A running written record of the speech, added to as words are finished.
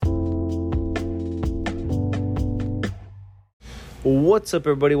What's up,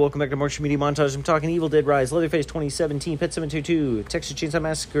 everybody? Welcome back to Martial Media Montage. I'm talking Evil Dead Rise, Leatherface 2017, Pet 722, Texas Chainsaw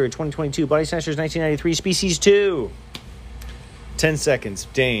Massacre 2022, Body Snatchers 1993, Species 2. 10 seconds.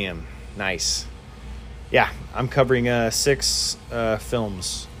 Damn. Nice. Yeah, I'm covering 6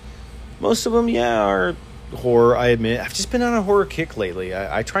 films. Most of them, are horror, I admit. I've just been on a horror kick lately.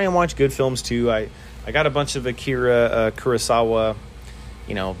 I try and watch good films, too. I got a bunch of Akira Kurosawa,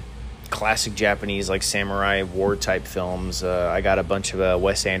 classic Japanese, like samurai war type films. I got a bunch of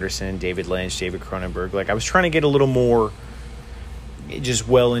Wes Anderson, David Lynch, David Cronenberg. Like, I was trying to get a little more just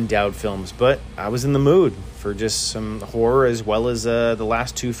well-endowed films, but I was in the mood for just some horror, as well as the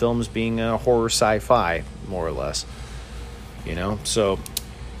last 2 films being horror sci-fi, more or less. So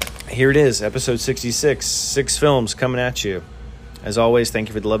here it is, episode 66, 6 films coming at you. As always, thank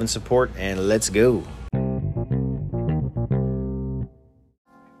you for the love and support, and let's go.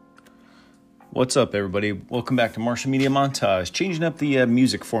 What's up, everybody? Welcome back to Martial Media Montage. Changing up the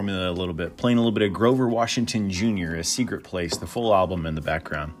music formula a little bit. Playing a little bit of Grover Washington Jr., A Secret Place, the full album in the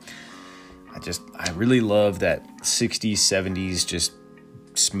background. I really love that 60s, 70s, just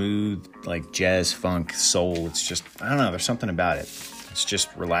smooth, like jazz, funk, soul. It's just, I don't know, there's something about it. It's just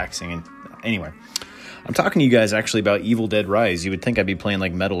relaxing. And anyway, I'm talking to you guys actually about Evil Dead Rise. You would think I'd be playing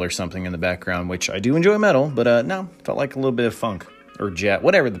like metal or something in the background, which I do enjoy metal, but no, felt like a little bit of funk or jazz,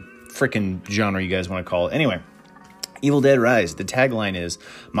 whatever the freaking genre you guys want to call it. Anyway, Evil Dead Rise. The tagline is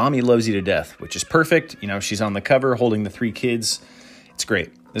 "Mommy loves you to death," which is perfect. She's on the cover holding the 3 kids. It's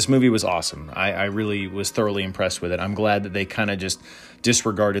great. This movie was awesome. I really was thoroughly impressed with it. I'm glad that they kind of just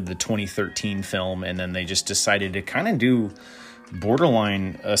disregarded the 2013 film, and then they just decided to kind of do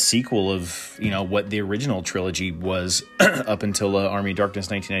borderline a sequel of, what the original trilogy was up until Army of Darkness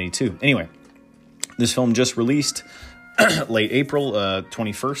 1992. Anyway, this film just released late April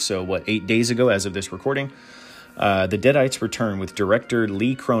 21st, so 8 days ago as of this recording. The Deadites return with director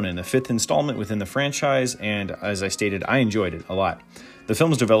Lee Cronin, the 5th installment within the franchise, and as I stated, I enjoyed it a lot. The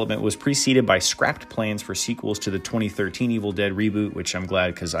film's development was preceded by scrapped plans for sequels to the 2013 Evil Dead reboot, which I'm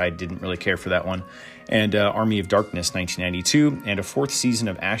glad because I didn't really care for that one, and Army of Darkness 1992, and a 4th season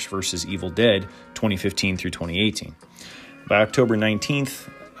of Ash vs. Evil Dead 2015 through 2018. By October of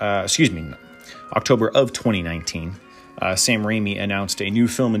 2019, Sam Raimi announced a new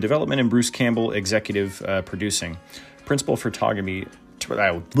film in development and Bruce Campbell executive producing. Principal photography...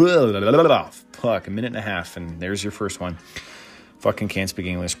 a minute and a half, and there's your first one. Fucking can't speak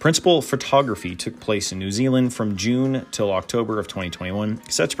English. Principal photography took place in New Zealand from June till October of 2021.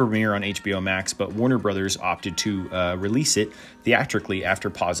 Set to premiere on HBO Max, but Warner Brothers opted to release it theatrically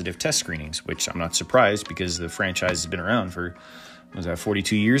after positive test screenings, which I'm not surprised because the franchise has been around for,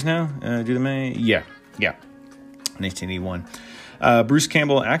 42 years now? Do the math? Yeah. 1981. Bruce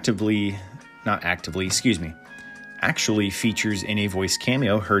Campbell actually features in a voice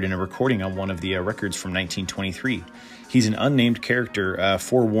cameo heard in a recording on one of the records from 1923. He's an unnamed character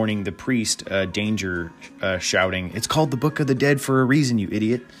forewarning the priest danger, shouting, "It's called the Book of the Dead for a reason, you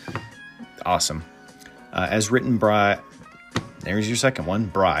idiot." Awesome. As written by... There's your second one,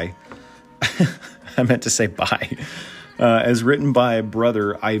 Bry. I meant to say bye. As written by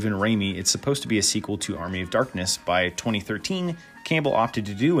brother Ivan Raimi, it's supposed to be a sequel to Army of Darkness. By 2013, Campbell opted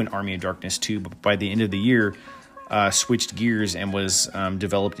to do an Army of Darkness 2, but by the end of the year, switched gears and was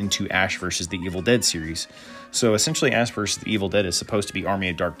developed into Ash vs. the Evil Dead series. So essentially, Ash vs. the Evil Dead is supposed to be Army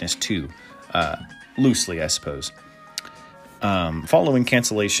of Darkness 2, loosely, I suppose. Following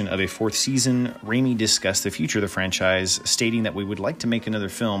cancellation of a 4th season, Raimi discussed the future of the franchise, stating that we would like to make another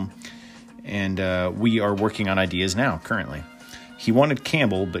film, and we are working on ideas now, currently. He wanted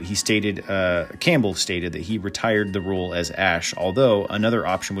Campbell, but Campbell stated that he retired the role as Ash, although another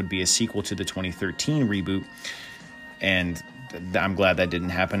option would be a sequel to the 2013 reboot, and I'm glad that didn't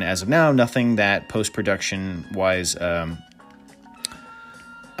happen. As of now, nothing that post-production-wise,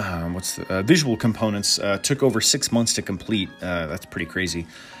 visual components took over 6 months to complete. That's pretty crazy.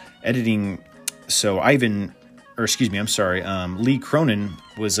 Editing, so Lee Cronin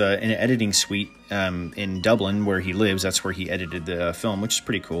was in an editing suite in Dublin, where he lives. That's where he edited the film, which is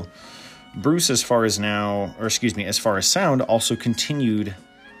pretty cool. Bruce, as far as sound, also continued...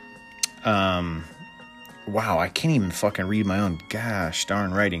 wow, I can't even fucking read my own gosh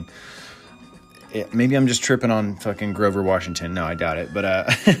darn writing. Maybe I'm just tripping on fucking Grover Washington. No, I doubt it. But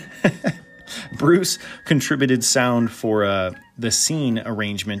Bruce contributed sound for the scene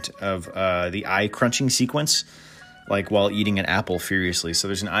arrangement of the eye crunching sequence, like while eating an apple furiously. So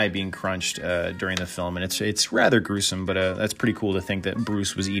there's an eye being crunched during the film, and it's rather gruesome, but that's pretty cool to think that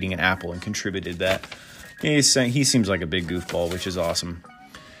Bruce was eating an apple and contributed that. He seems like a big goofball, which is awesome.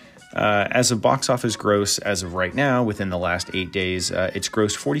 As of box office gross, as of right now, within the last 8 days, it's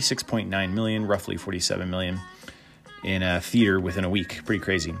grossed $46.9 million, roughly $47 million in a theater within a week. Pretty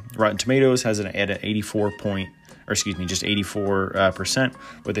crazy. Rotten Tomatoes has it at an 84%,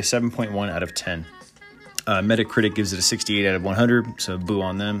 with a 7.1 out of 10. Metacritic gives it a 68 out of 100, so boo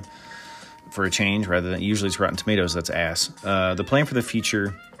on them for a change, rather than usually it's Rotten Tomatoes, that's ass. The plan for the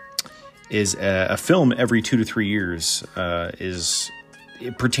feature is a film every 2 to 3 years, is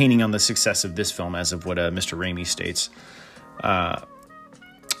pertaining on the success of this film, as of what Mr. Raimi states.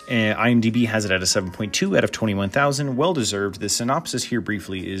 And IMDb has it at a 7.2 out of 21,000. Well-deserved. The synopsis here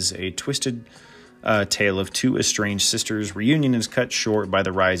briefly is a twisted tale of two estranged sisters. Reunion is cut short by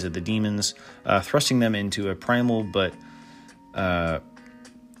the rise of the demons, thrusting them into a primal but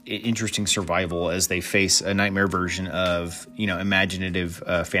interesting survival as they face a nightmare version of, imaginative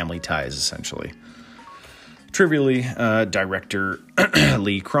family ties, essentially. Trivially, director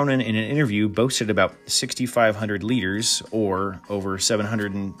Lee Cronin, in an interview, boasted about 6,500 liters, or over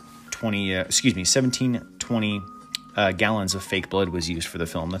 1720 gallons of fake blood was used for the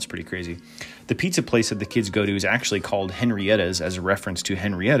film. That's pretty crazy. The pizza place that the kids go to is actually called Henrietta's, as a reference to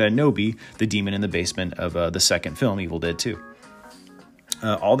Henrietta Nobi, the demon in the basement of the second film, Evil Dead 2.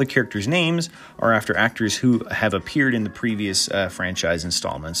 All the characters' names are after actors who have appeared in the previous franchise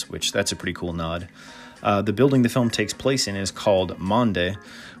installments, which that's a pretty cool nod. The building the film takes place in is called Monde,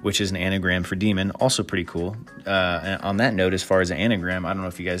 which is an anagram for demon. Also pretty cool. And on that note, as far as an anagram, I don't know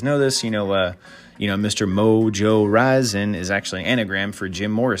if you guys know this. Mr. Mojo Rising is actually an anagram for Jim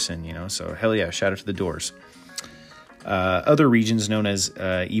Morrison. So hell yeah, shout out to the Doors. Other regions known as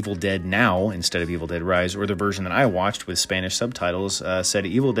Evil Dead Now instead of Evil Dead Rise, or the version that I watched with Spanish subtitles, said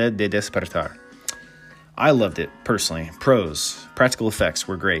Evil Dead de Despertar. I loved it, personally. Pros, practical effects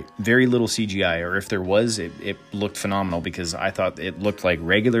were great. Very little CGI, or if there was, it looked phenomenal, because I thought it looked like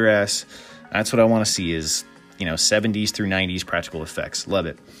regular ass. That's what I want to see is, 70s through 90s practical effects. Love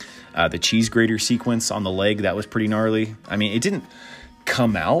it. The cheese grater sequence on the leg, that was pretty gnarly. I mean, it didn't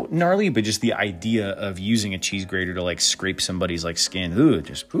come out gnarly, but just the idea of using a cheese grater to, scrape somebody's, skin.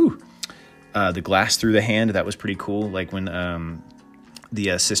 The glass through the hand, that was pretty cool. Like when,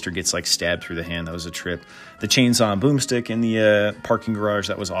 the sister gets stabbed through the hand. That was a trip. The chainsaw and boomstick in the parking garage,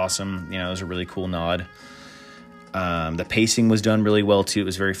 that was awesome. It was a really cool nod. The pacing was done really well too. It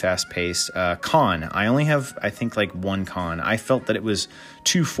was very fast paced. Con, I only have, I think, one con. I felt that it was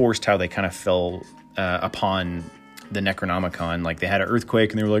too forced how they kind of fell upon the Necronomicon. They had an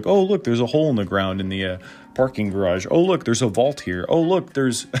earthquake and they were like, oh look, there's a hole in the ground in the parking garage. Oh look, there's a vault here. Oh look,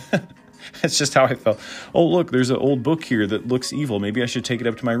 there's That's just how I felt. Oh, look, there's an old book here that looks evil. Maybe I should take it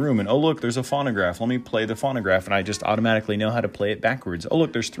up to my room. And oh, look, there's a phonograph. Let me play the phonograph. And I just automatically know how to play it backwards. Oh,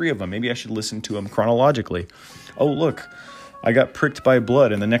 look, there's 3 of them. Maybe I should listen to them chronologically. Oh, look, I got pricked by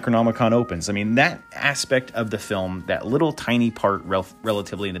blood and the Necronomicon opens. I mean, that aspect of the film, that little tiny part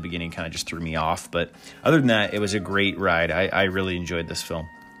relatively in the beginning kind of just threw me off. But other than that, it was a great ride. I really enjoyed this film.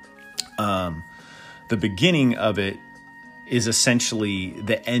 The beginning of it is essentially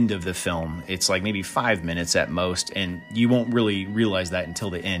the end of the film. It's maybe 5 minutes at most, and you won't really realize that until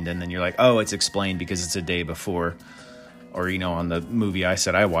the end. And then you're like, oh, it's explained because it's a day before. Or, on the movie I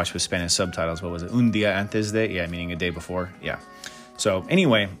said I watched with Spanish subtitles, what was it? Un día antes de? Yeah, meaning a day before. Yeah. So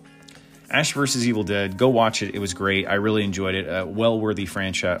anyway, Ash vs. Evil Dead, go watch it. It was great. I really enjoyed it. A well-worthy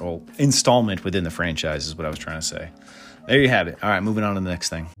franchise, installment within the franchise is what I was trying to say. There you have it. All right, moving on to the next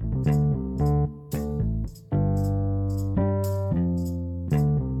thing.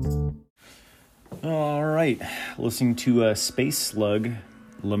 All right, listening to Space Slug,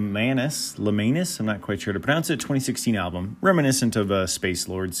 Lemanus, I'm not quite sure how to pronounce it, 2016 album, reminiscent of Space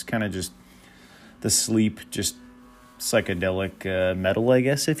Lords, kind of just the sleep, just psychedelic metal, I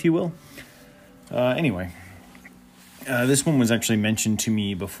guess, if you will. Anyway, this one was actually mentioned to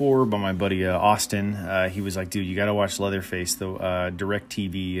me before by my buddy Austin. He was like, dude, you got to watch Leatherface, the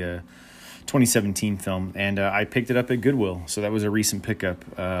DirecTV 2017 film, and I picked it up at Goodwill, so that was a recent pickup,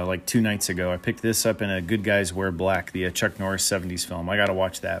 2 nights ago. I picked this up in a Good Guys Wear Black, the Chuck Norris 70s film. I gotta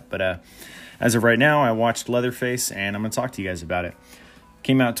watch that, but as of right now, I watched Leatherface, and I'm gonna talk to you guys about it.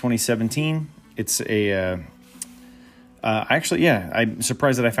 Came out 2017. It's a I'm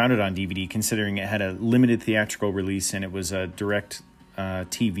surprised that I found it on DVD, considering it had a limited theatrical release and it was a direct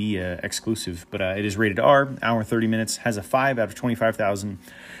TV exclusive, but it is rated R, hour 30 minutes, has a 5 out of 25,000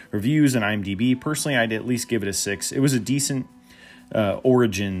 reviews on IMDb. Personally, I'd at least give it a 6. It was a decent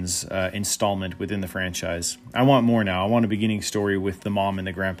Origins installment within the franchise. I want more now. I want a beginning story with the mom and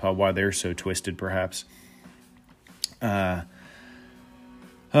the grandpa, why they're so twisted, perhaps.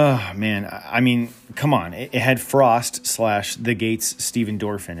 Oh, man. I mean, come on. It had Frost / the Gates Stephen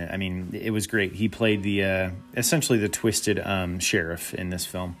Dorff in it. I mean, it was great. He played the essentially the twisted sheriff in this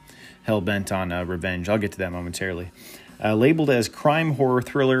film, hell-bent on revenge. I'll get to that momentarily. Labeled as crime, horror,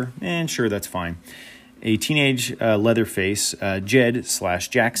 thriller, and sure, that's fine. A teenage Leatherface, Jed /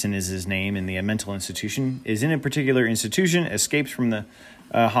 Jackson is his name in the mental institution, is in a particular institution, escapes from the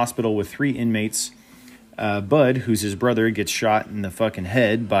hospital with 3 inmates. Bud, who's his brother, gets shot in the fucking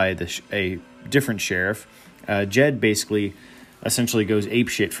head by a different sheriff. Jed basically essentially goes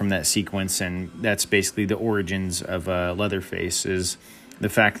apeshit from that sequence, and that's basically the origins of Leatherface, is the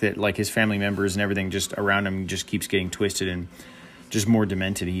fact that like his family members and everything just around him just keeps getting twisted and just more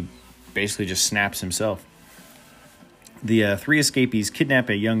demented. He basically just snaps himself. The 3 escapees kidnap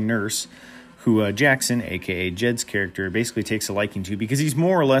a young nurse who Jackson, a.k.a. Jed's character, basically takes a liking to because he's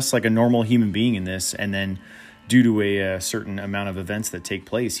more or less like a normal human being in this, and then due to a certain amount of events that take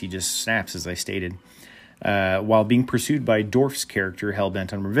place, he just snaps, as I stated. While being pursued by Dorff's character,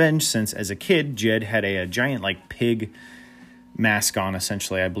 hell-bent on revenge, since as a kid, Jed had a giant like pig mask on,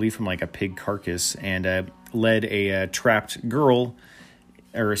 essentially, I believe from like a pig carcass, and led a girl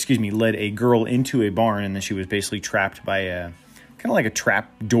into a barn, and then she was basically trapped by a kind of like a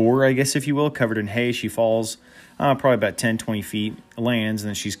trap door, I guess, if you will, covered in hay. She falls probably about 10, 20 feet, lands, and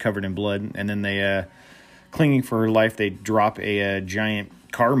then she's covered in blood. And then they, clinging for her life, they drop a giant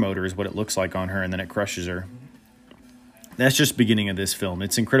car motor is what it looks like on her, and then it crushes her. That's just the beginning of this film.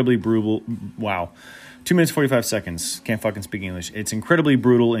 It's incredibly brutal. Wow. 2 minutes, 45 seconds. Can't fucking speak English. It's incredibly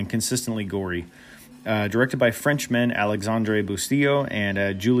brutal and consistently gory. Directed by Frenchmen Alexandre Bustillo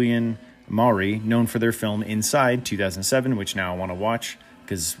and Julien Maury, known for their film Inside 2007, which now I want to watch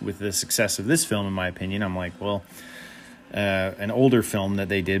because with the success of this film, in my opinion, I'm like, well, an older film that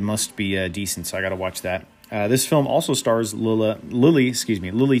they did must be decent, so I got to watch that. This film also stars Lily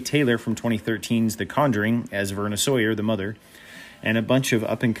Taylor from 2013's The Conjuring as Verna Sawyer, the mother, and a bunch of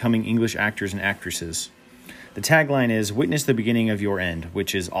up-and-coming English actors and actresses. The tagline is, "Witness the beginning of your end,"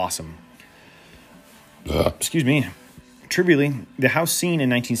 which is awesome. Excuse me. Trivially, the house scene in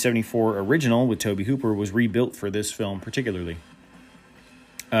 1974 original with Tobe Hooper was rebuilt for this film particularly.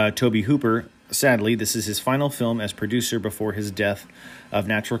 Tobe Hooper, sadly, this is his final film as producer before his death of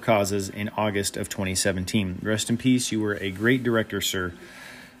natural causes in August of 2017. Rest in peace, you were a great director, sir.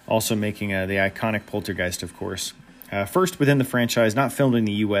 Also making the iconic Poltergeist, of course. First within the franchise, not filmed in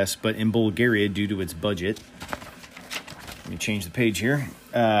the U.S., but in Bulgaria due to its budget. Let me change the page here.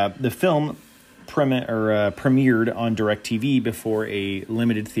 The film premiered on DirecTV before a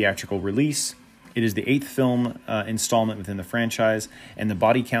limited theatrical release. It is the 8th film installment within the franchise, and the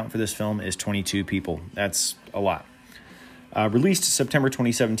body count for this film is 22 people. That's a lot. Released September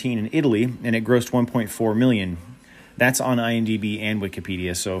 2017 in Italy, and it grossed $1.4 million. That's on IMDb and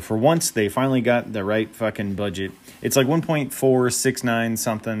Wikipedia, so for once, they finally got the right fucking budget. It's like 1.469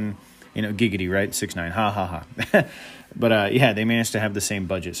 something, giggity, right? 69, ha ha ha. But yeah, they managed to have the same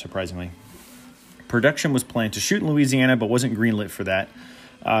budget, surprisingly. Production was planned to shoot in Louisiana, but wasn't greenlit for that.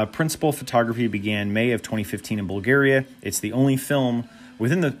 Principal photography began May of 2015 in Bulgaria. It's the only film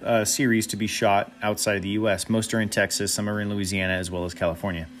within the series to be shot outside of the U.S. Most are in Texas, some are in Louisiana, as well as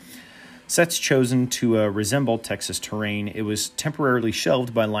California. Sets chosen to resemble Texas terrain. It was temporarily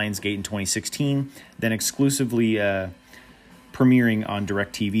shelved by Lionsgate in 2016, then exclusively premiering on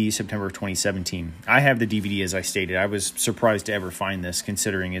DirecTV September of 2017. I have the DVD, as I stated. I was surprised to ever find this,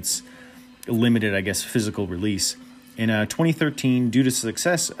 considering its limited, I guess, physical release. In 2013, due to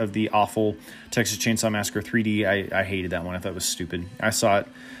success of the awful Texas Chainsaw Massacre 3D, I hated that one. I thought it was stupid. I saw it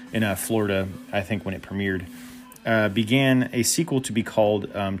in Florida, I think, when it premiered. Began a sequel to be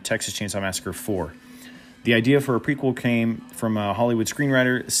called Texas Chainsaw Massacre 4. The idea for a prequel came from Hollywood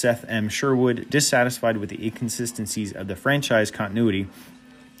screenwriter Seth M. Sherwood, dissatisfied with the inconsistencies of the franchise continuity,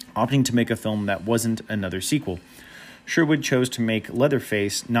 opting to make a film that wasn't another sequel. Sherwood chose to make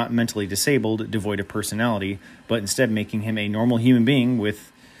Leatherface not mentally disabled, devoid of personality, but instead making him a normal human being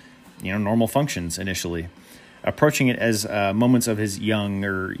with, normal functions initially, approaching it as moments of his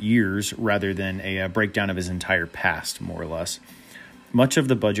younger years rather than a breakdown of his entire past, more or less. Much of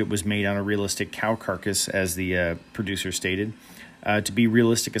the budget was made on a realistic cow carcass, as the producer stated, to be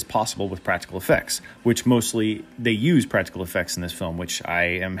realistic as possible with practical effects, which mostly they use practical effects in this film, which I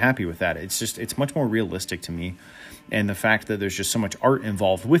am happy with that. It's much more realistic to me. And the fact that there's just so much art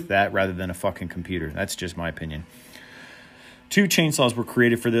involved with that rather than a fucking computer. That's just my opinion. 2 chainsaws were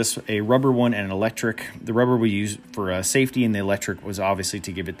created for this, a rubber one and an electric. The rubber we used for safety, and the electric was obviously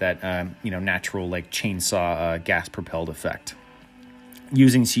to give it that, natural, like, chainsaw gas-propelled effect.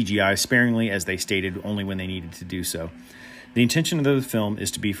 Using CGI sparingly, as they stated, only when they needed to do so. The intention of the film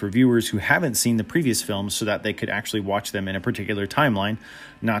is to be for viewers who haven't seen the previous films so that they could actually watch them in a particular timeline,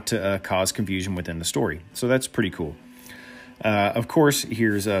 not to cause confusion within the story. So that's pretty cool. Of course,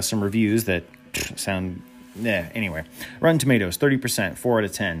 here's some reviews that sound... Anyway, Rotten Tomatoes, 30%, 4 out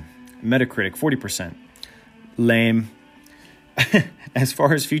of 10. Metacritic, 40%. Lame. As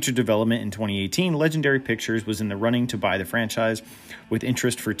far as future development in 2018, Legendary Pictures was in the running to buy the franchise with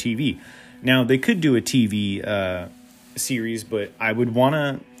interest for TV. Now, they could do a TV series, but I would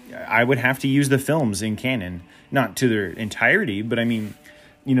have to use the films in canon, not to their entirety, but I mean,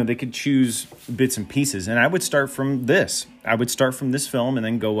 they could choose bits and pieces, and I would start from this. I would start from this film and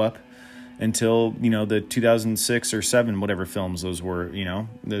then go up until, the 2006 or 7, whatever films those were,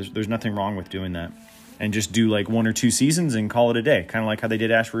 There's nothing wrong with doing that. And just do like 1 or 2 seasons and call it a day. Kind of like how they did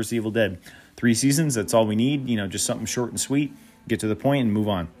Ash vs. Evil Dead. 3 seasons, that's all we need. Just something short and sweet. Get to the point and move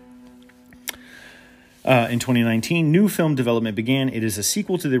on. In 2019, new film development began. It is a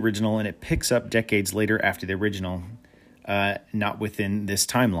sequel to the original, and it picks up decades later after the original. Not within this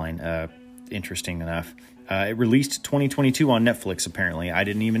timeline. Interesting enough. It released 2022 on Netflix, apparently. I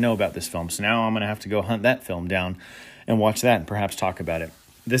didn't even know about this film. So now I'm going to have to go hunt that film down and watch that and perhaps talk about it.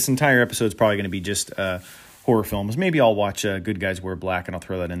 This entire episode is probably going to be just horror films. Maybe I'll watch Good Guys Wear Black, and I'll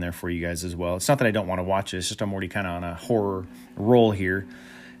throw that in there for you guys as well. It's not that I don't want to watch it. It's just I'm already kind of on a horror roll here.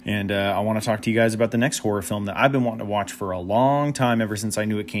 And I want to talk to you guys about the next horror film that I've been wanting to watch for a long time, ever since I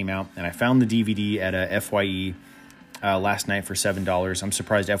knew it came out. And I found the DVD at FYE last night for $7. I'm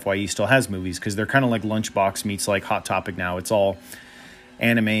surprised FYE still has movies, because they're kind of like Lunchbox meets like Hot Topic now. It's all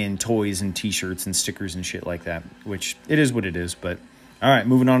anime and toys and t-shirts and stickers and shit like that, which it is what it is, but... All right,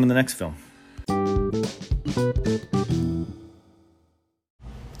 moving on to the next film.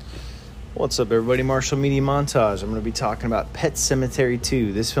 What's up, everybody? Marshall Media Montage. I'm going to be talking about Pet Sematary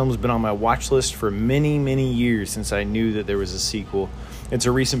 2. This film's been on my watch list for many, many years since I knew that there was a sequel. It's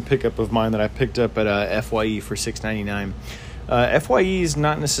a recent pickup of mine that I picked up at FYE for $6.99. FYE is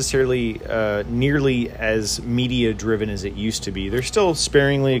not necessarily nearly as media-driven as it used to be. There's still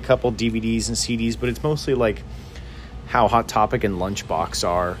sparingly a couple DVDs and CDs, but it's mostly like how Hot Topic and Lunchbox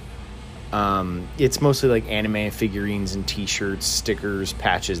are. It's mostly like anime figurines and t-shirts, stickers,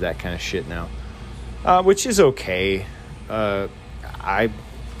 patches, that kind of shit now, which is okay. I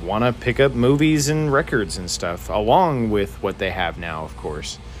want to pick up movies and records and stuff along with what they have now, of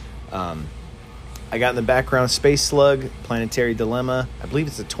course. I got in the background Space Slug, Planetary Dilemma. I believe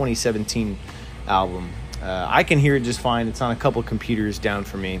it's a 2017 album. I can hear it just fine. It's on a couple computers down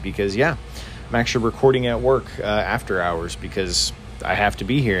for me because, yeah, I'm actually recording at work after hours because I have to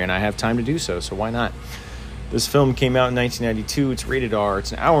be here and I have time to do so why not? This film came out in 1992. It's rated R.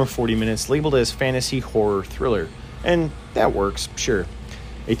 It's an hour and 40 minutes, labeled as fantasy horror thriller. And that works, sure.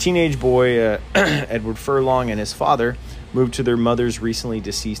 A teenage boy, Edward Furlong, and his father moved to their mother's recently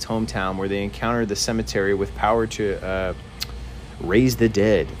deceased hometown, where they encountered the cemetery with power to raise the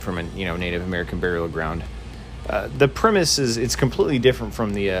dead from a Native American burial ground. The premise it's completely different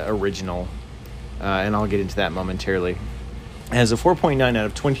from the original. And I'll get into that momentarily. It has a 4.9 out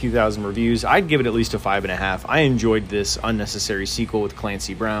of 22,000 reviews. I'd give it at least a 5.5. I enjoyed this unnecessary sequel with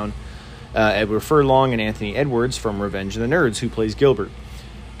Clancy Brown, Edward Furlong, and Anthony Edwards from Revenge of the Nerds, who plays Gilbert.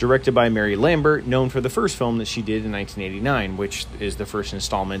 Directed by Mary Lambert, known for the first film that she did in 1989, which is the first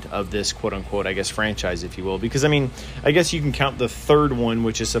installment of this quote-unquote, I guess, franchise, if you will. Because, I guess you can count the third one,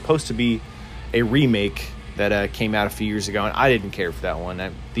 which is supposed to be a remake that came out a few years ago, and I didn't care for that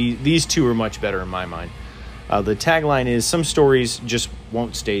one. These two are much better in my mind. The tagline is, some stories just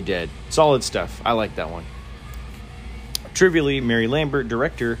won't stay dead. Solid stuff. I like that one. Trivially, Mary Lambert,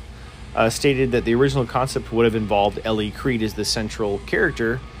 director, stated that the original concept would have involved Ellie Creed as the central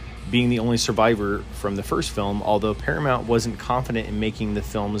character, being the only survivor from the first film, although Paramount wasn't confident in making the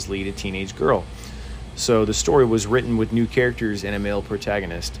film's lead a teenage girl. So the story was written with new characters and a male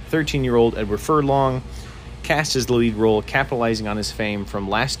protagonist. 13-year-old Edward Furlong cast as the lead role, capitalizing on his fame from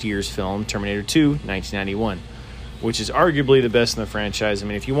last year's film, Terminator 2, 1991, which is arguably the best in the franchise.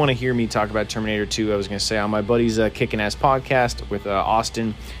 If you want to hear me talk about Terminator 2, I was going to say on my buddy's Kickin' Ass podcast with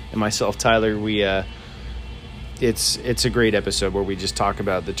Austin and myself, Tyler, it's a great episode where we just talk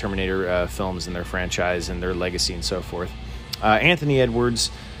about the Terminator films and their franchise and their legacy and so forth. Anthony Edwards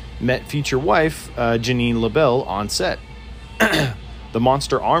met future wife Janine LaBelle on set. The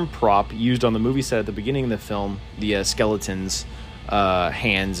monster arm prop used on the movie set at the beginning of the film, the skeleton's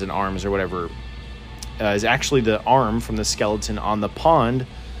hands and arms or whatever, is actually the arm from the skeleton on the pond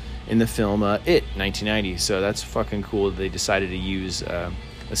in the film It, 1990. So that's fucking cool that they decided to use a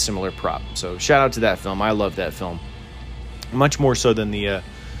similar prop. So shout out to that film. I love that film. Much more so than the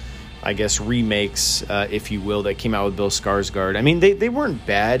I guess, remakes, if you will, that came out with Bill Skarsgård. I mean, they weren't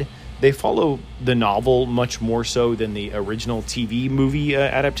bad. They follow the novel much more so than the original TV movie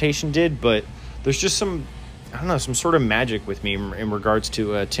adaptation did, but there's just some sort of magic with me in regards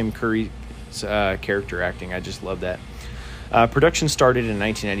to Tim Curry's character acting. I just love that. Production started in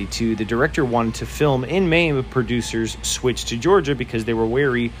 1992. The director wanted to film in Maine, but producers switched to Georgia because they were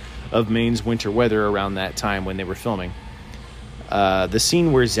wary of Maine's winter weather around that time when they were filming. The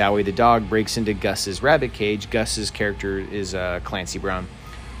scene where Zowie the dog breaks into Gus's rabbit cage, Gus's character is Clancy Brown.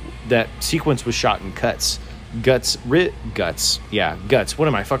 That sequence was shot in cuts. Guts. What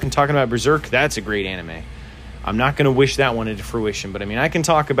am I fucking talking about? Berserk? That's a great anime. I'm not going to wish that one into fruition, but I mean, I can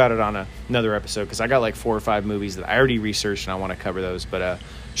talk about it on another episode because I got like 4 or 5 movies that I already researched and I want to cover those. But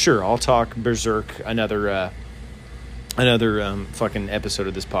sure, I'll talk Berserk another fucking episode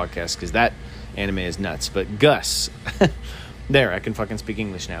of this podcast because that anime is nuts. But Gus, there, I can fucking speak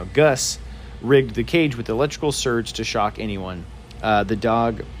English now. Gus rigged the cage with electrical surge to shock anyone. The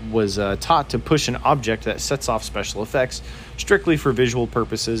dog was taught to push an object that sets off special effects strictly for visual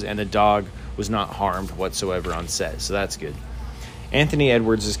purposes, and the dog was not harmed whatsoever on set, so that's good. Anthony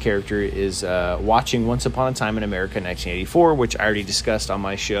Edwards' character is watching Once Upon a Time in America 1984, which I already discussed on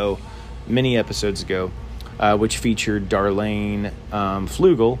my show many episodes ago, which featured Darlene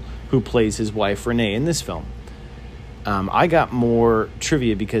Flugel, who plays his wife Renee in this film. I got more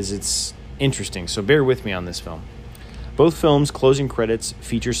trivia because it's interesting, so bear with me on this film. Both films' closing credits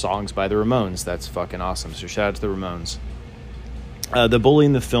feature songs by the Ramones. That's fucking awesome. So shout out to the Ramones. The bully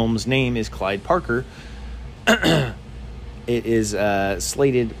in the film's name is Clyde Parker. It is it's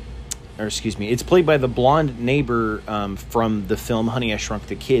played by the blonde neighbor from the film Honey, I Shrunk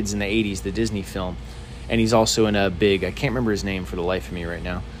the Kids in the 80s, the Disney film. And he's also in a big, I can't remember his name for the life of me right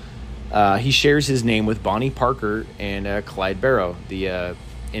now. He shares his name with Bonnie Parker and Clyde Barrow, the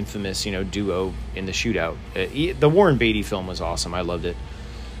infamous, duo in the Shootout. The Warren Beatty film was awesome. I loved it.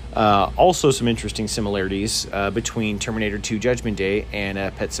 Also some interesting similarities between Terminator 2 Judgment Day and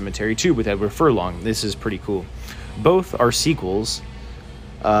Pet Sematary 2 with Edward Furlong. This is pretty cool. Both are sequels.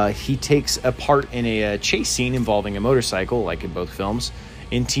 He takes a part in a chase scene involving a motorcycle, like in both films.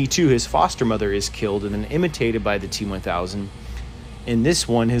 In T2, his foster mother is killed and then imitated by the T-1000. In this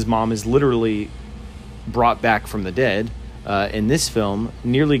one, his mom is literally brought back from the dead. In this film,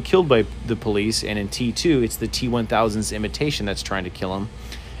 nearly killed by the police, and in T2, it's the T-1000's imitation that's trying to kill him.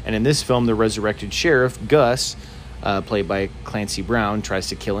 And in this film, the resurrected sheriff, Gus, played by Clancy Brown, tries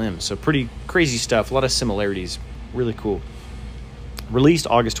to kill him. So pretty crazy stuff, a lot of similarities, really cool. Released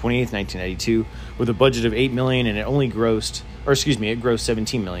August 28th, 1992, with a budget of $8 million, and it grossed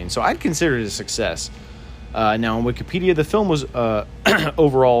 $17 million. So I'd consider it a success. Now, on Wikipedia, the film was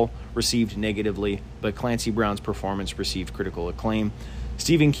overall received negatively, but Clancy Brown's performance received critical acclaim.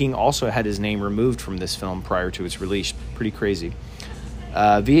 Stephen King also had his name removed from this film prior to its release. Pretty crazy.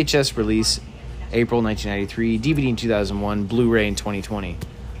 VHS release, April 1993, DVD in 2001, Blu-ray in 2020.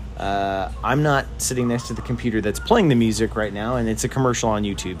 I'm not sitting next to the computer that's playing the music right now, and it's a commercial on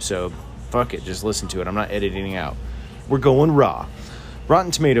YouTube, so fuck it, just listen to it. I'm not editing it out. We're going raw.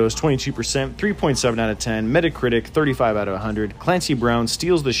 Rotten Tomatoes, 22%, 3.7 out of 10. Metacritic, 35 out of 100. Clancy Brown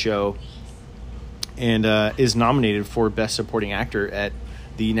steals the show and is nominated for Best Supporting Actor at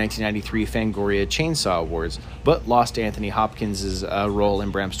the 1993 Fangoria Chainsaw Awards, but lost to Anthony Hopkins' role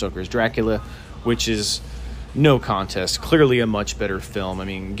in Bram Stoker's Dracula, which is no contest. Clearly a much better film. I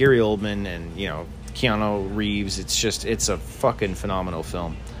mean, Gary Oldman and, Keanu Reeves, it's a fucking phenomenal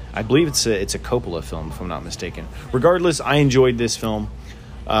film. I believe it's a Coppola film, if I'm not mistaken. Regardless, I enjoyed this film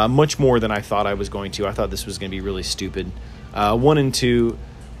much more than I thought I was going to. I thought this was going to be really stupid. 1 and 2,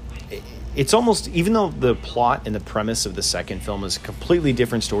 it's almost, even though the plot and the premise of the second film is a completely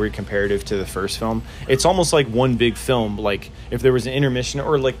different story comparative to the first film, it's almost like one big film. Like if there was an intermission,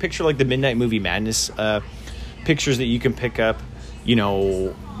 or like picture like the Midnight Movie Madness pictures that you can pick up,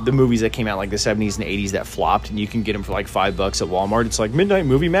 the movies that came out like the 70s and 80s that flopped, and you can get them for like $5 at Walmart. It's like Midnight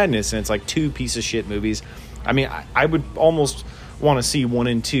Movie Madness, and it's like 2 piece of shit movies. I mean, I would almost want to see 1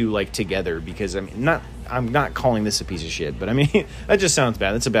 and 2 like together, because I'm not calling this a piece of shit, but I mean that just sounds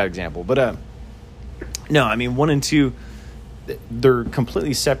bad. That's a bad example. But no, I mean 1 and 2, they're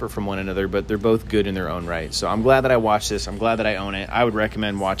completely separate from one another, but they're both good in their own right. So I'm glad that I watched this. I'm glad that I own it. I would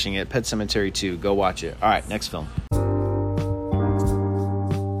recommend watching it. Pet Sematary 2, go watch it. All right, next film.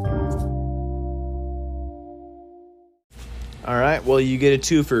 All right, well, you get a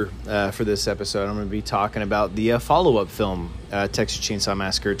twofer for this episode. I'm going to be talking about the follow-up film, Texas Chainsaw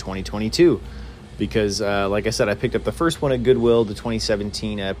Massacre 2022, because, like I said, I picked up the first one at Goodwill, the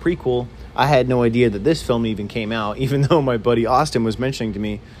 2017 prequel. I had no idea that this film even came out, even though my buddy Austin was mentioning to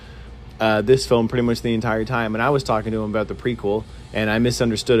me this film pretty much the entire time. And I was talking to him about the prequel, and I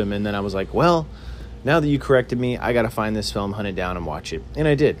misunderstood him. And then I was like, well, now that you corrected me, I got to find this film, hunt it down, and watch it. And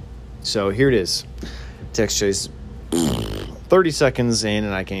I did. So here it is. Text chase 30 seconds in,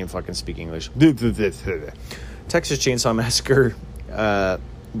 and I can't even fucking speak English. Texas Chainsaw Massacre,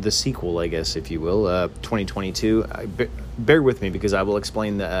 the sequel, I guess, if you will, 2022. Bear with me because I will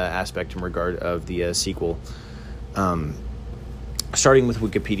explain the aspect in regard of the sequel. Starting with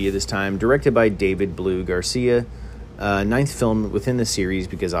Wikipedia this time. Directed by David Blue Garcia. Ninth film within the series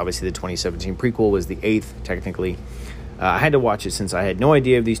because obviously the 2017 prequel was the 8th, technically. I had to watch it since I had no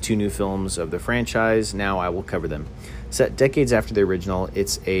idea of these two new films of the franchise. Now I will cover them. Set decades after the original,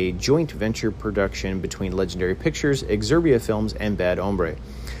 it's a joint venture production between Legendary Pictures, Exerbia Films, and Bad Hombre.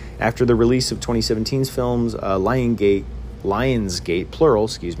 After the release of 2017's films, Lionsgate, plural,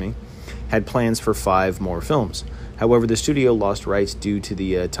 had plans for 5 more films. However, the studio lost rights due to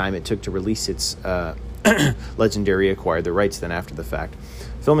the time it took to release its Legendary acquired the rights then after the fact.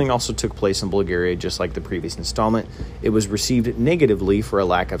 Filming also took place in Bulgaria, just like the previous installment. It was received negatively for a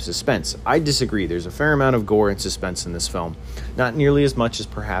lack of suspense. I disagree. There's a fair amount of gore and suspense in this film. Not nearly as much as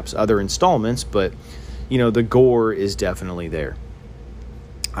perhaps other installments, but, the gore is definitely there.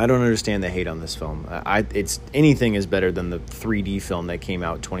 I don't understand the hate on this film. It's anything is better than the 3D film that came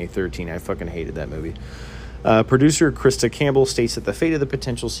out in 2013. I fucking hated that movie. Producer Krista Campbell states that the fate of the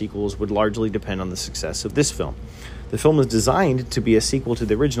potential sequels would largely depend on the success of this film. The film is designed to be a sequel to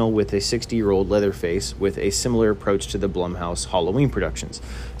the original with a 60-year-old Leatherface with a similar approach to the Blumhouse Halloween productions.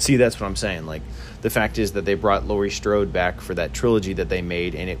 See, that's what I'm saying. Like, the fact is that they brought Laurie Strode back for that trilogy that they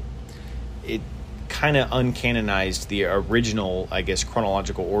made, and it kind of uncanonized the original, I guess,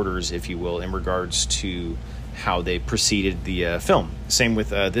 chronological orders, if you will, in regards to how they preceded the film. Same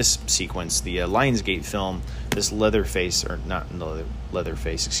with this sequence, the Lionsgate film, this Leatherface, or not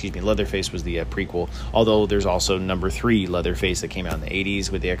Leatherface, Leatherface was the prequel, although there's also number 3 Leatherface that came out in the 80s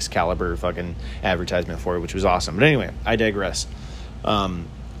with the Excalibur fucking advertisement for it, which was awesome. But anyway, I digress.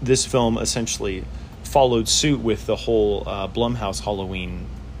 This film essentially followed suit with the whole Blumhouse Halloween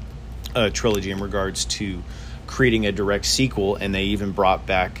trilogy in regards to creating a direct sequel, and they even brought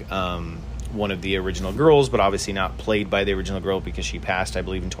back one of the original girls, but obviously not played by the original girl because she passed, I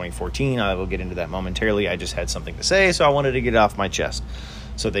believe, in 2014. I will get into that momentarily. I just had something to say, so I wanted to get it off my chest.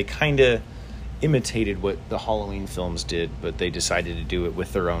 So they kind of imitated what the Halloween films did, but they decided to do it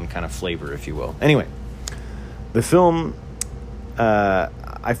with their own kind of flavor, if you will. Anyway, the film,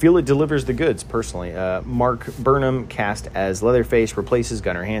 I feel it delivers the goods, personally. Mark Burnham, cast as Leatherface, replaces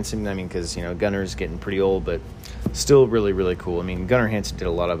Gunnar Hansen. I mean, because, Gunnar's getting pretty old, but still really, really cool. I mean, Gunnar Hansen did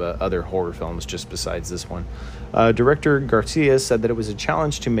a lot of other horror films just besides this one. Director Garcia said that it was a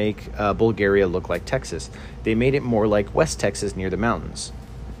challenge to make Bulgaria look like Texas. They made it more like West Texas near the mountains.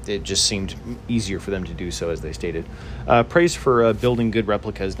 It just seemed easier for them to do so, as they stated. Praise for building good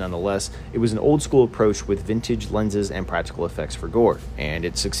replicas nonetheless. It was an old-school approach with vintage lenses and practical effects for gore, and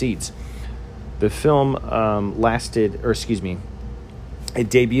it succeeds. The film it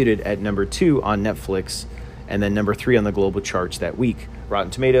debuted at number 2 on Netflix, and then number 3 on the global charts that week.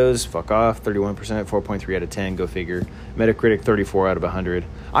 Rotten Tomatoes, fuck off, 31%, 4.3 out of 10, go figure. Metacritic, 34 out of 100.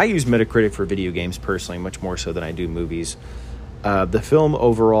 I use Metacritic for video games personally, much more so than I do movies. The film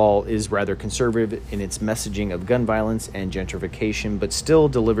overall is rather conservative in its messaging of gun violence and gentrification, but still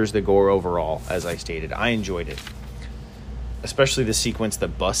delivers the gore overall, as I stated. I enjoyed it. Especially the sequence, the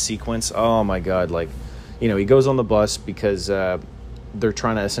bus sequence. Oh my God, he goes on the bus because they're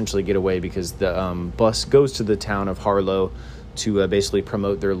trying to essentially get away because the bus goes to the town of Harlow to basically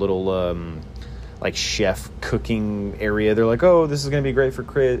promote their little chef cooking area. They're like, oh, this is going to be great for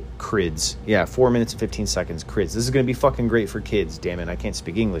kids. Yeah, 4 minutes and 15 seconds, kids. This is going to be fucking great for kids. Damn it, I can't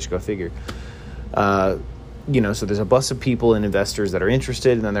speak English, go figure. So there's a bus of people and investors that are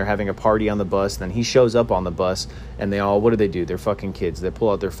interested, and then they're having a party on the bus, and then he shows up on the bus, and what do? They're fucking kids. They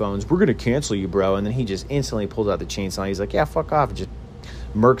pull out their phones. We're going to cancel you, bro. And then he just instantly pulls out the chainsaw. He's like, yeah, fuck off. Just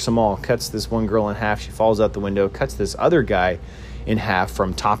murks them all, cuts this one girl in half. She falls out the window, cuts this other guy in half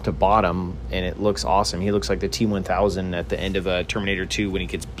from top to bottom, and it looks awesome. He looks like the T-1000 at the end of Terminator 2 when he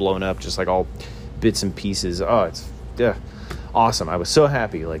gets blown up, just like all bits and pieces. Oh, it's awesome. I was so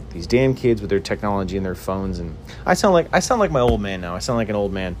happy. Like, these damn kids with their technology and their phones, and I sound like my old man now. I sound like an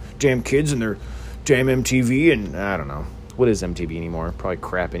old man. Damn kids and their damn MTV, and I don't know. What is MTV anymore? Probably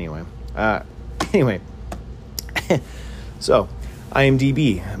crap anyway. Anyway. So,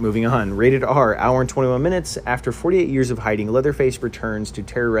 IMDb, moving on. Rated R, hour and 21 minutes. After 48 years of hiding, Leatherface returns to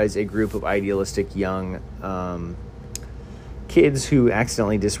terrorize a group of idealistic young kids who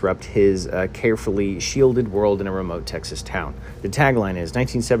accidentally disrupt his carefully shielded world in a remote Texas town. The tagline is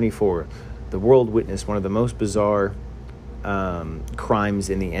 1974, the world witnessed one of the most bizarre crimes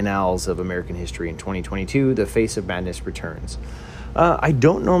in the annals of American history. In 2022, the face of madness returns. I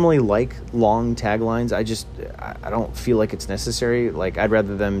don't normally like long taglines. I don't feel like it's necessary. Like, I'd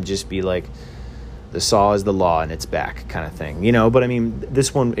rather them just be like, the saw is the law and it's back kind of thing, you know? But I mean,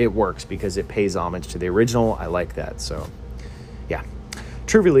 this one, it works because it pays homage to the original. I like that, so yeah.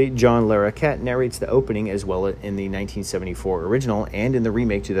 Trivially, John Larroquette narrates the opening as well in the 1974 original and in the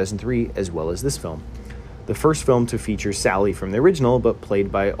remake 2003, as well as this film. The first film to feature Sally from the original, but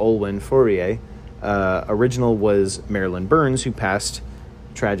played by Olwen Fourier. Original was Marilyn Burns, who passed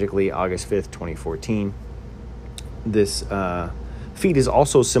tragically August 5th, 2014. This feat is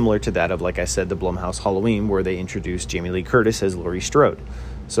also similar to that of, like I said, the Blumhouse Halloween, where they introduced Jamie Lee Curtis as Laurie Strode.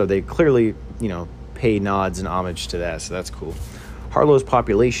 So they clearly, pay nods and homage to that, so that's cool. Harlow's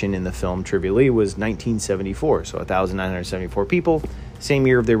population in the film, trivially, was 1974, so 1,974 people, same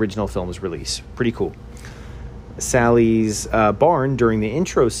year of the original film's release. Pretty cool. Sally's barn during the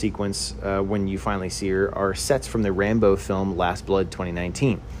intro sequence, when you finally see her, are sets from the Rambo film Last Blood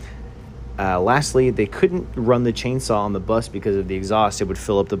 2019. Lastly, they couldn't run the chainsaw on the bus because of the exhaust. It would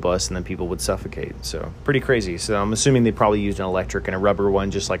fill up the bus and then people would suffocate. So pretty crazy. So I'm assuming they probably used an electric and a rubber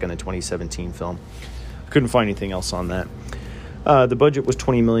one, just like in the 2017 film. Couldn't find anything else on that. The budget was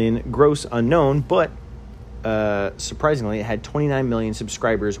 $20 million, gross unknown, but surprisingly, it had 29 million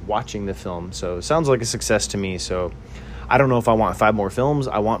subscribers watching the film. So it sounds like a success to me. So I don't know if I want 5 more films.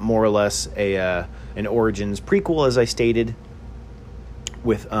 I want more or less an Origins prequel, as I stated,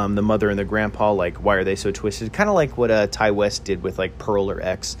 with the mother and the grandpa. Like, why are they so twisted? Kind of like what Ty West did with like Pearl or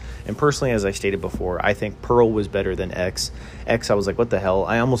X. And personally, as I stated before, I think Pearl was better than X. X, I was like, what the hell?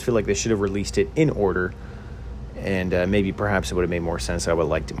 I almost feel like they should have released it in order, and maybe perhaps it would have made more sense. I would have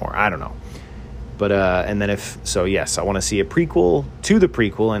liked it more. I don't know. But and then yes, I want to see a prequel to the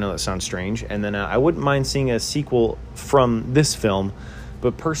prequel. I know that sounds strange. And then I wouldn't mind seeing a sequel from this film.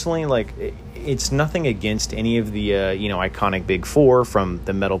 But personally, like, it's nothing against any of the, iconic big four from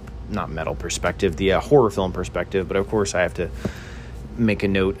the not metal perspective, the horror film perspective. But of course, I have to make a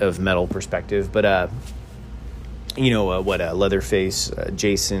note of metal perspective. But, Leatherface,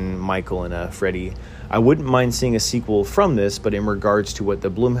 Jason, Michael, and Freddy. I wouldn't mind seeing a sequel from this, but in regards to what the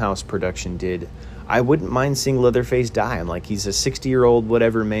Blumhouse production did, I wouldn't mind seeing Leatherface die. I'm like, he's a 60-year-old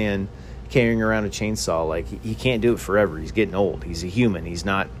whatever man carrying around a chainsaw. Like, he can't do it forever. He's getting old. He's a human. He's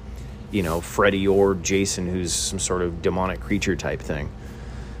not, Freddy or Jason, who's some sort of demonic creature type thing.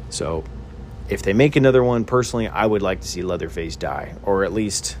 So if they make another one, personally, I would like to see Leatherface die. Or at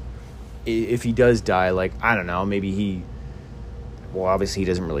least, if he does die, like, I don't know, maybe obviously he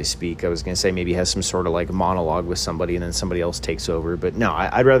doesn't really speak. I was going to say maybe he has some sort of like monologue with somebody and then somebody else takes over. But no,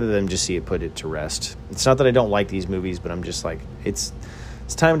 I'd rather them just see it, put it to rest. It's not that I don't like these movies, but I'm just like, it's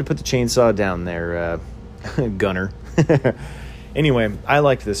time to put the chainsaw down there, Gunner. Anyway, I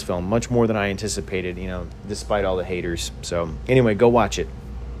liked this film much more than I anticipated, despite all the haters. So anyway, go watch it.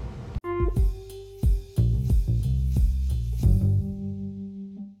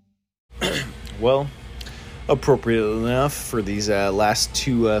 Well, appropriate enough for these last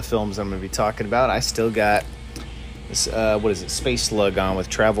two films I'm going to be talking about, I still got this, Space Slug on with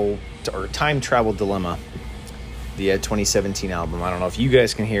Time Travel Dilemma, the 2017 album. I don't know if you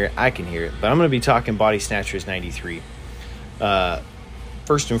guys can hear it. I can hear it. But I'm going to be talking Body Snatchers 93.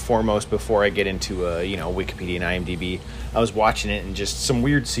 First and foremost, before I get into, Wikipedia and IMDb, I was watching it and just some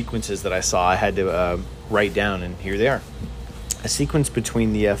weird sequences that I saw I had to write down, and here they are. A sequence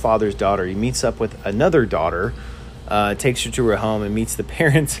between the father's daughter. He meets up with another daughter, takes her to her home and meets the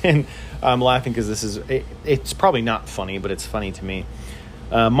parents. And I'm laughing because it's probably not funny, but it's funny to me.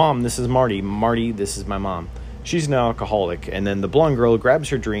 Mom, this is Marty. Marty, this is my mom. She's an alcoholic. And then the blonde girl grabs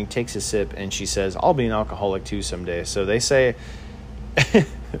her drink, takes a sip, and she says, I'll be an alcoholic too someday. So they say,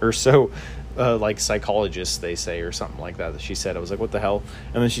 or so, like psychologists, they say, or something like that she said. I was like, what the hell?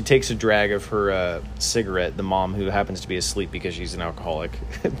 And then she takes a drag of her cigarette, the mom, who happens to be asleep because she's an alcoholic.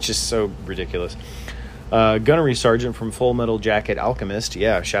 Just so ridiculous. Gunnery Sergeant from Full Metal Jacket Alchemist.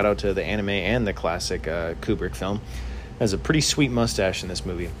 Yeah, shout out to the anime and the classic Kubrick film. Has a pretty sweet mustache in this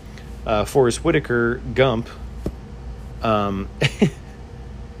movie. Forrest Whitaker, Gump.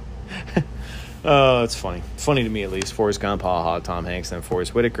 Oh, it's funny. Funny to me, at least. Forrest Gump, haha, Tom Hanks, and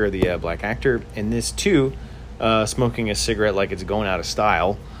Forrest Whitaker, the black actor. In this, too, smoking a cigarette like it's going out of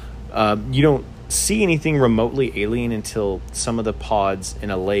style. You don't see anything remotely alien until some of the pods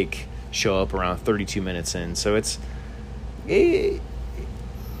in a lake show up around 32 minutes in. So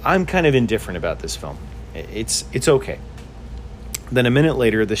I'm kind of indifferent about this film. It's okay. Then a minute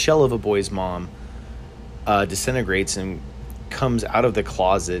later, the shell of a boy's mom disintegrates and comes out of the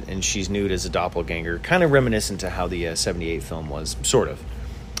closet, and she's nude as a doppelganger, kind of reminiscent to how the 78 film was, sort of.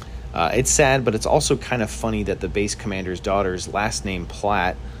 It's sad, but it's also kind of funny that the base commander's daughter's last name,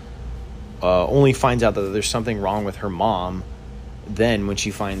 Platt, only finds out that there's something wrong with her mom then when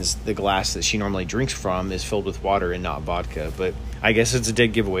she finds the glass that she normally drinks from is filled with water and not vodka. But I guess it's a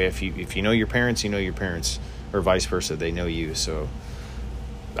dead giveaway. If you know your parents, you know your parents, or vice versa, they know you. So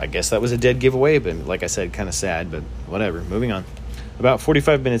I guess that was a dead giveaway, but like I said, kind of sad, but whatever. Moving on. About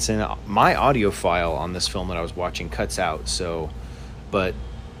 45 minutes in, my audio file on this film that I was watching cuts out, but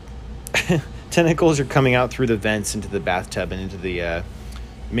tentacles are coming out through the vents into the bathtub and into the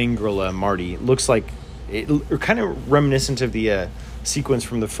main girl, Marty. Looks like it kind of reminiscent of the sequence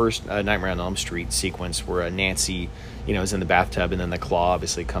from the first Nightmare on Elm Street sequence where Nancy, is in the bathtub and then the claw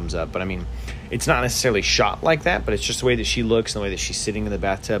obviously comes up. But I mean, it's not necessarily shot like that, but it's just the way that she looks and the way that she's sitting in the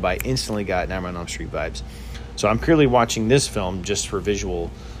bathtub. I instantly got Nightmare on Elm Street vibes. So I'm purely watching this film just for visual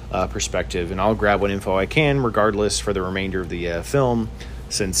perspective, and I'll grab what info I can regardless for the remainder of the film.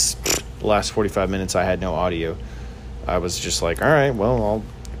 Since the last 45 minutes I had no audio, I was just like, all right, well, I'll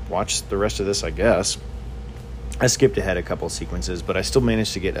watch the rest of this, I guess. I skipped ahead a couple of sequences, but I still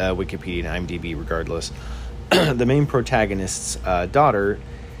managed to get Wikipedia and IMDb regardless. The main protagonist's daughter,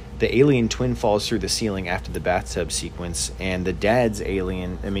 the alien twin, falls through the ceiling after the bathtub sequence, and the dad's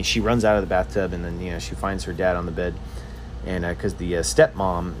alien, she runs out of the bathtub, and then, she finds her dad on the bed, and because the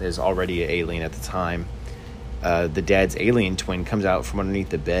stepmom is already an alien at the time, the dad's alien twin comes out from underneath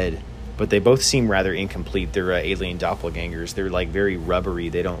the bed, but they both seem rather incomplete. They're alien doppelgangers. They're like very rubbery.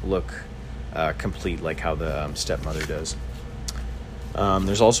 They don't look complete like how the stepmother does.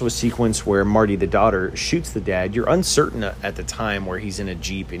 There's also a sequence where Marty, the daughter, shoots the dad. You're uncertain at the time where he's in a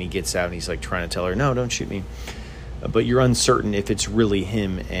Jeep and he gets out and he's like trying to tell her, no, don't shoot me. But you're uncertain if it's really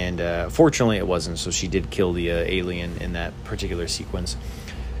him. And fortunately it wasn't. So she did kill the alien in that particular sequence.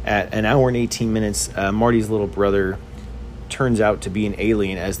 At an hour and 18 minutes, Marty's little brother turns out to be an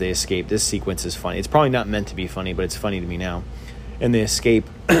alien as they escape. This sequence is funny. It's probably not meant to be funny, but it's funny to me now. And they escape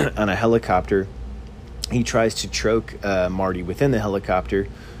on a helicopter. He tries to choke Marty within the helicopter,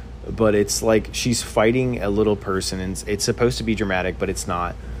 but it's like she's fighting a little person, and it's supposed to be dramatic, but it's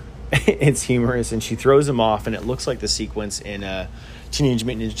not. It's humorous, and she throws him off, and it looks like the sequence in Teenage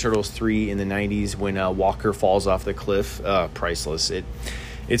Mutant Ninja Turtles 3 in the 90s when Walker falls off the cliff. Priceless.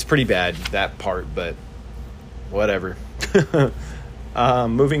 It's pretty bad, that part, but whatever.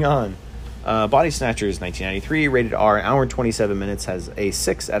 Moving on. Body Snatchers 1993, rated R, an hour and 27 minutes, has a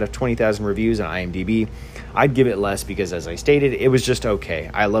 6 out of 20,000 reviews on IMDb. I'd give it less because, as I stated, it was just okay.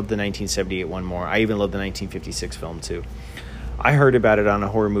 I love the 1978 one more. I even love the 1956 film too. I heard about it on a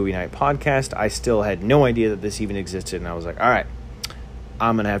Horror Movie Night podcast. I still had no idea that this even existed, and I was like, all right,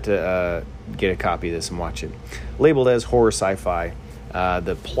 I'm going to have to get a copy of this and watch it. Labeled as horror sci-fi.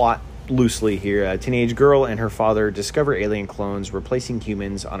 The plot loosely here, a teenage girl and her father discover alien clones replacing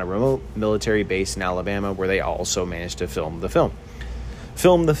humans on a remote military base in Alabama, where they also managed to film the film.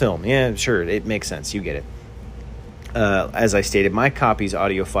 Yeah, sure, it makes sense, you get it. As I stated, my copy's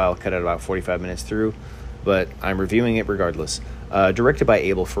audio file cut out about 45 minutes through, but I'm reviewing it regardless. Directed by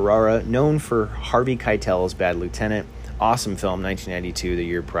Abel Ferrara, known for Harvey Keitel's Bad Lieutenant. Awesome film, 1992, the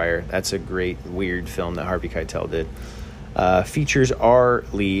year prior. That's a great, weird film that Harvey Keitel did. Features R.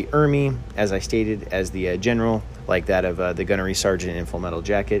 Lee Ermey, as I stated, as the general, like that of the gunnery sergeant in Full Metal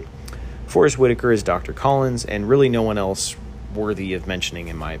Jacket. Forrest Whitaker as Dr. Collins, and really no one else worthy of mentioning,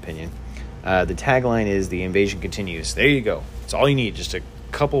 in my opinion. The tagline is, "The invasion continues." There you go. It's all you need. Just a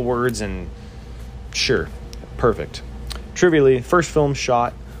couple words and sure. Perfect. Trivially, first film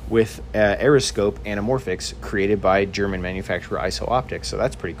shot with Aeroscope anamorphics created by German manufacturer ISO Optics, so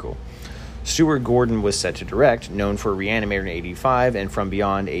that's pretty cool. Stuart Gordon was set to direct, known for Reanimator in 85 and From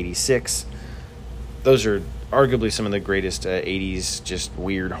Beyond 86. Those are arguably some of the greatest 80s just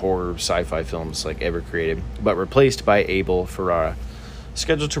weird horror sci-fi films like ever created, but replaced by Abel Ferrara.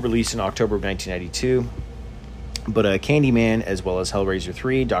 Scheduled to release in October of 1992, but Candyman, as well as Hellraiser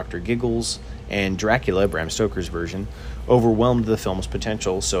 3, Dr. Giggles, and Dracula, Bram Stoker's version, overwhelmed the film's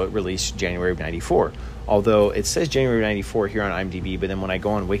potential, so it released January of 94. Although it says January of 94 here on IMDb, but then when I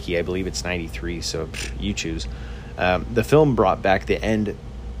go on Wiki, I believe it's 93, so you choose. The film brought back the end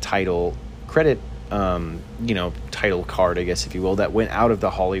title credit, title card, I guess, if you will, that went out of the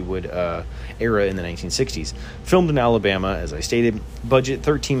Hollywood era in the 1960s. Filmed in Alabama, as I stated. Budget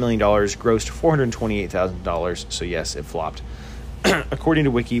 $13 million, grossed $428,000, so yes, it flopped. According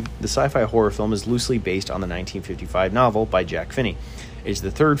to Wiki, the sci-fi horror film is loosely based on the 1955 novel by Jack Finney. It's the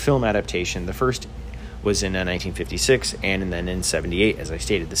third film adaptation. The first was in 1956, and then in 78, as I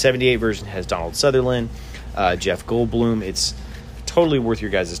stated. The 78 version has and then in 78, as I stated. The 78 version has Donald Sutherland, Jeff Goldblum. It's totally worth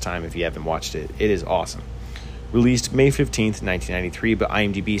your guys' time if you haven't watched it. It is awesome. Released May 15th, 1993, but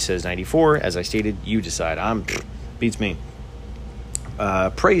IMDb says 94. As I stated, you decide. Beats me.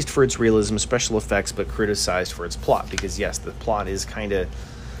 Praised for its realism, special effects, but criticized for its plot. Because, yes, the plot is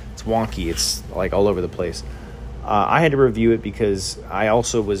it's wonky. It's, like, all over the place. I had to review it because I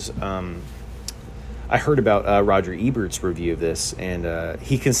also was... I heard about Roger Ebert's review of this, and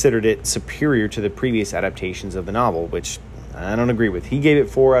he considered it superior to the previous adaptations of the novel, which I don't agree with. He gave it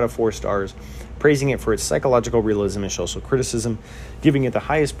 4 out of 4 stars, praising it for its psychological realism and social criticism, giving it the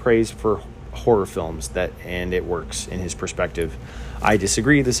highest praise for horror films, and it works in his perspective. I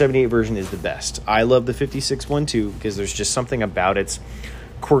disagree. The 78 version is the best. I love the 56 one too, because there's just something about its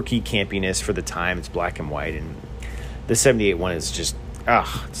quirky campiness for the time. It's black and white, and the 78 one is just,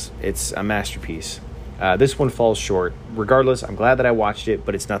 it's a masterpiece. This one falls short. Regardless, I'm glad that I watched it,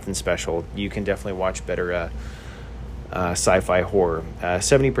 but it's nothing special. You can definitely watch better sci-fi horror.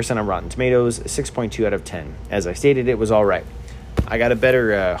 70% on Rotten Tomatoes, 6.2 out of 10. As I stated, it was all right. I got a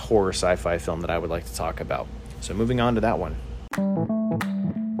better horror sci-fi film that I would like to talk about. So moving on to that one.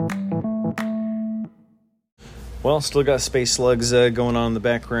 Well, still got Space Slugs going on in the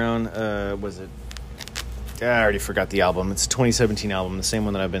background. I already forgot the album. It's a 2017 album, the same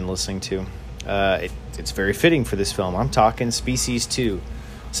one that I've been listening to. It's very fitting for this film. I'm talking Species 2.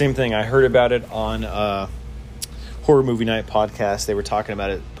 Same thing. I heard about it on Horror Movie Night podcast. They were talking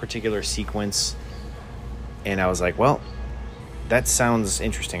about a particular sequence, and I was like, well, that sounds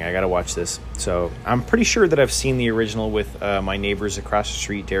interesting. I gotta watch this. So I'm pretty sure that I've seen the original with my neighbors across the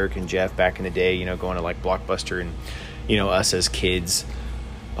street, Derek and Jeff, back in the day, going to like Blockbuster, and us as kids.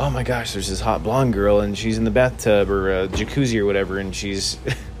 Oh my gosh, there's this hot blonde girl, and she's in the bathtub or jacuzzi or whatever, and she's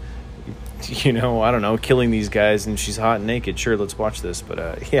I don't know, killing these guys, and she's hot and naked. Sure, let's watch this.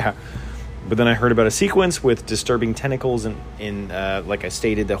 But yeah. But then I heard about a sequence with disturbing tentacles in like I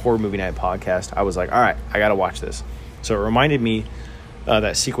stated, the Horror Movie Night podcast. I was like, all right, I got to watch this. So it reminded me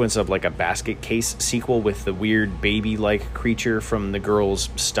that sequence of like a basket case sequel with the weird baby-like creature from the girl's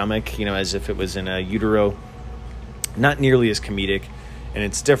stomach, as if it was in a utero. Not nearly as comedic, and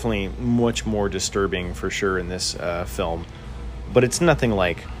it's definitely much more disturbing for sure in this film. But it's nothing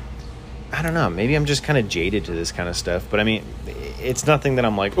like... I don't know, maybe I'm just kind of jaded to this kind of stuff, but I mean, it's nothing that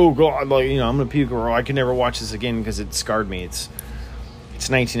I'm like, oh god, like, I'm gonna puke, or I can never watch this again because it scarred me. It's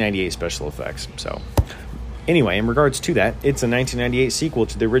 1998 special effects. So anyway, in regards to that, it's a 1998 sequel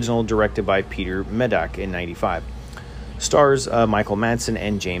to the original, directed by Peter Medak in 95. Stars Michael Madsen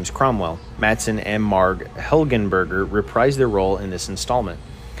and James Cromwell. Madsen and Marg Helgenberger reprise their role in this installment.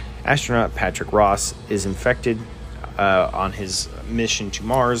 Astronaut Patrick Ross is infected on his mission to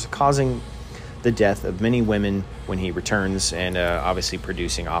Mars, causing the death of many women when he returns, and obviously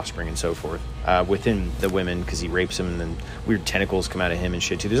producing offspring and so forth within the women, because he rapes them, and then weird tentacles come out of him and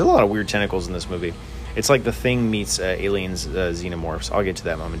shit too. There's a lot of weird tentacles in this movie. It's like The Thing meets Aliens Xenomorphs. I'll get to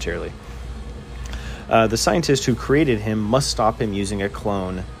that momentarily. The scientist who created him must stop him using a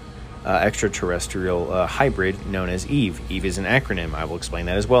clone extraterrestrial hybrid known as Eve. Eve is an acronym. I will explain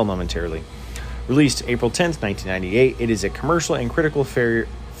that as well momentarily. Released April 10th, 1998, it is a commercial and critical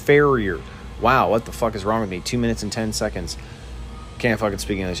failure. Wow, what the fuck is wrong with me? 2 minutes and 10 seconds. Can't fucking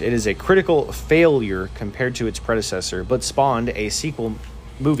speak English. It is a critical failure compared to its predecessor, but spawned a sequel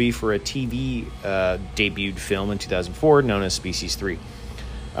movie for a TV debuted film in 2004 known as Species 3.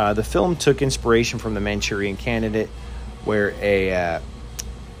 The film took inspiration from The Manchurian Candidate, where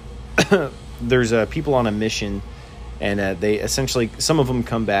there's people on a mission, and they essentially, some of them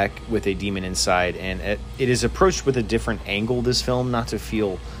come back with a demon inside, and it is approached with a different angle, this film, not to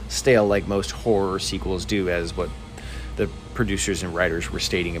feel stale like most horror sequels do, as what the producers and writers were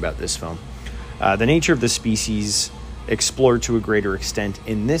stating about this film. The nature of the species explored to a greater extent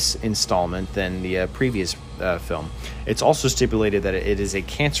in this installment than the previous film. It's also stipulated that it is a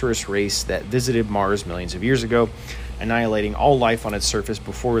cancerous race that visited Mars millions of years ago, annihilating all life on its surface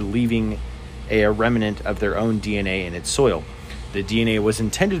before leaving a remnant of their own DNA in its soil. The DNA was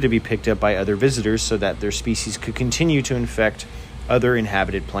intended to be picked up by other visitors so that their species could continue to infect other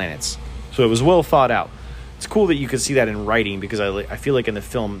inhabited planets. So it was well thought out. It's cool that you could see that in writing, because I feel like in the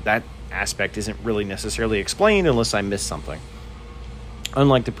film that aspect isn't really necessarily explained unless I missed something.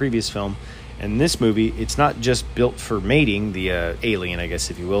 Unlike the previous film, in this movie, it's not just built for mating, the alien, I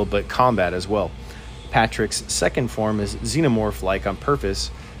guess, if you will, but combat as well. Patrick's second form is xenomorph-like on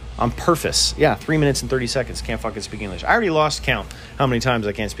purpose. Yeah, 3 minutes and 30 seconds. Can't fucking speak English. I already lost count how many times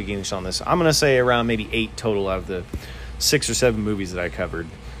I can't speak English on this. I'm going to say around maybe 8 total out of the 6 or 7 movies that I covered.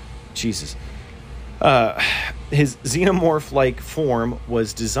 Jesus. His xenomorph-like form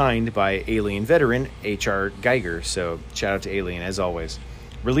was designed by Alien veteran H.R. Geiger, so shout out to Alien as always.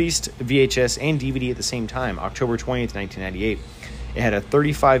 Released VHS and DVD at the same time, October 20th, 1998. It had a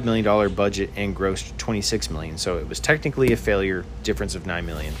 $35 million budget and grossed $26 million, so it was technically a failure, difference of $9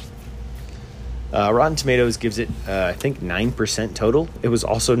 million. Rotten Tomatoes gives it, I think, 9% total. It was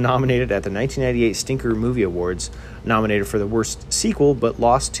also nominated at the 1998 Stinker Movie Awards, nominated for the worst sequel, but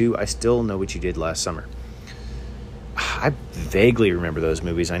lost to I Still Know What You Did Last Summer. I vaguely remember those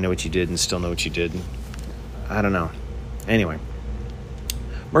movies. I Know What You Did and Still Know What You Did. I don't know. Anyway,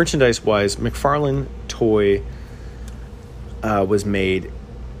 merchandise-wise, McFarlane toy was made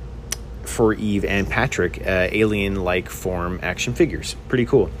for Eve and Patrick, alien-like form action figures. Pretty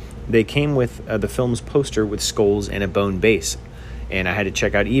cool. They came with the film's poster with skulls and a bone base. And I had to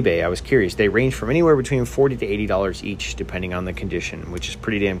check out eBay. I was curious. They range from anywhere between $40 to $80 each, depending on the condition, which is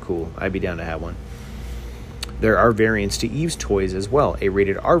pretty damn cool. I'd be down to have one. There are variants to Eve's toys as well. A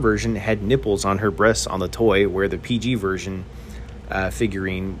rated R version had nipples on her breasts on the toy, where the PG version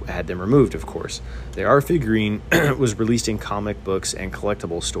figurine had them removed, of course. The R figurine was released in comic books and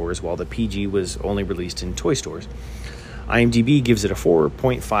collectible stores, while the PG was only released in toy stores. IMDb gives it a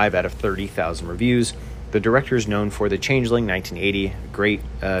 4.5 out of 30,000 reviews. The director is known for The Changeling, 1980, great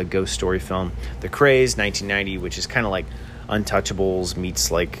ghost story film. The Craze, 1990, which is kind of like Untouchables meets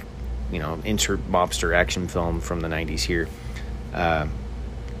like, insert mobster action film from the 90s here.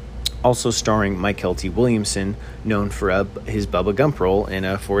 Also starring Mike Kelty Williamson, known for his Bubba Gump role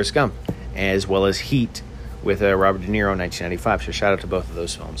in Forrest Gump, as well as Heat with Robert De Niro in 1995. So shout out to both of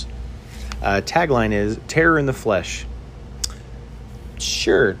those films. Tagline is Terror in the Flesh.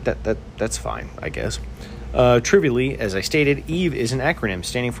 Sure, that's fine, I guess. Trivially, as I stated, EVE is an acronym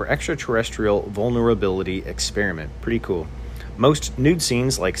standing for Extraterrestrial Vulnerability Experiment. Pretty cool. Most nude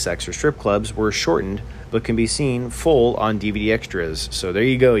scenes, like sex or strip clubs, were shortened, but can be seen full on DVD extras. So there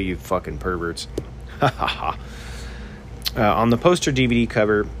you go, you fucking perverts. On the poster DVD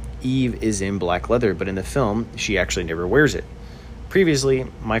cover, Eve is in black leather, but in the film, she actually never wears it. Previously,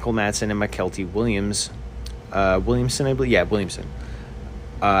 Michael Madsen and McKelty Williamson, I believe, Williamson,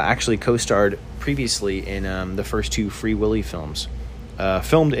 actually co-starred previously in the first two Free Willy films,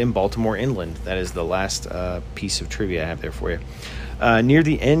 filmed in Baltimore Inland. That is the last piece of trivia I have there for you. Near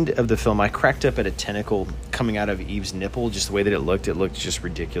the end of the film, I cracked up at a tentacle coming out of Eve's nipple, just the way that it looked just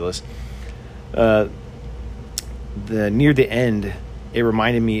ridiculous. Near the end, it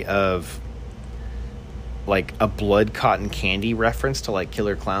reminded me of like a blood cotton candy reference to like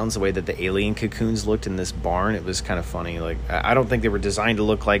Killer Clowns, the way that the alien cocoons looked in this barn. It was kind of funny. Like, I don't think they were designed to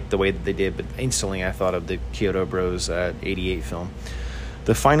look like the way that they did, but instantly I thought of the Kyoto Bros 88 film.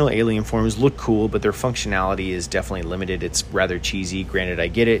 The final alien forms look cool, but their functionality is definitely limited. It's rather cheesy. Granted, I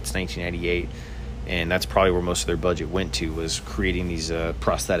get it. It's 1998, and that's probably where most of their budget went to, was creating these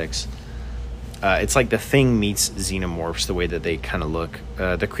prosthetics. It's like The Thing meets xenomorphs, the way that they kind of look.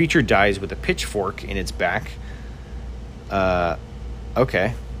 The creature dies with a pitchfork in its back.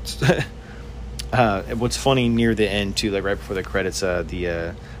 Okay. What's funny near the end, too, like right before the credits,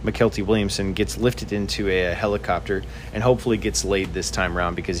 the McKelty Williamson gets lifted into a helicopter and hopefully gets laid this time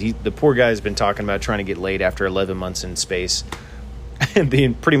around, because the poor guy has been talking about trying to get laid after 11 months in space and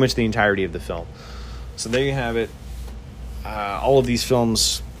pretty much the entirety of the film. So there you have it. All of these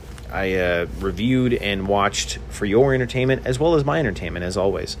films I reviewed and watched for your entertainment as well as my entertainment, as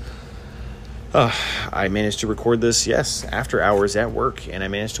always. I managed to record this, yes, after hours at work, and I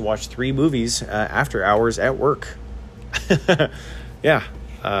managed to watch 3 movies after hours at work. Yeah,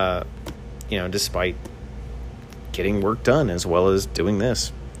 despite getting work done as well as doing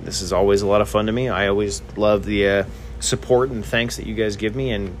this. This is always a lot of fun to me. I always love the support and thanks that you guys give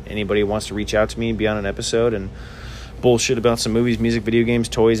me, and anybody who wants to reach out to me and be on an episode and bullshit about some movies, music, video games,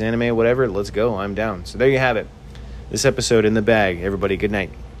 toys, anime, whatever, let's go. I'm down. So there you have it. This episode in the bag. Everybody, good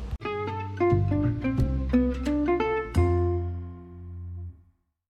night.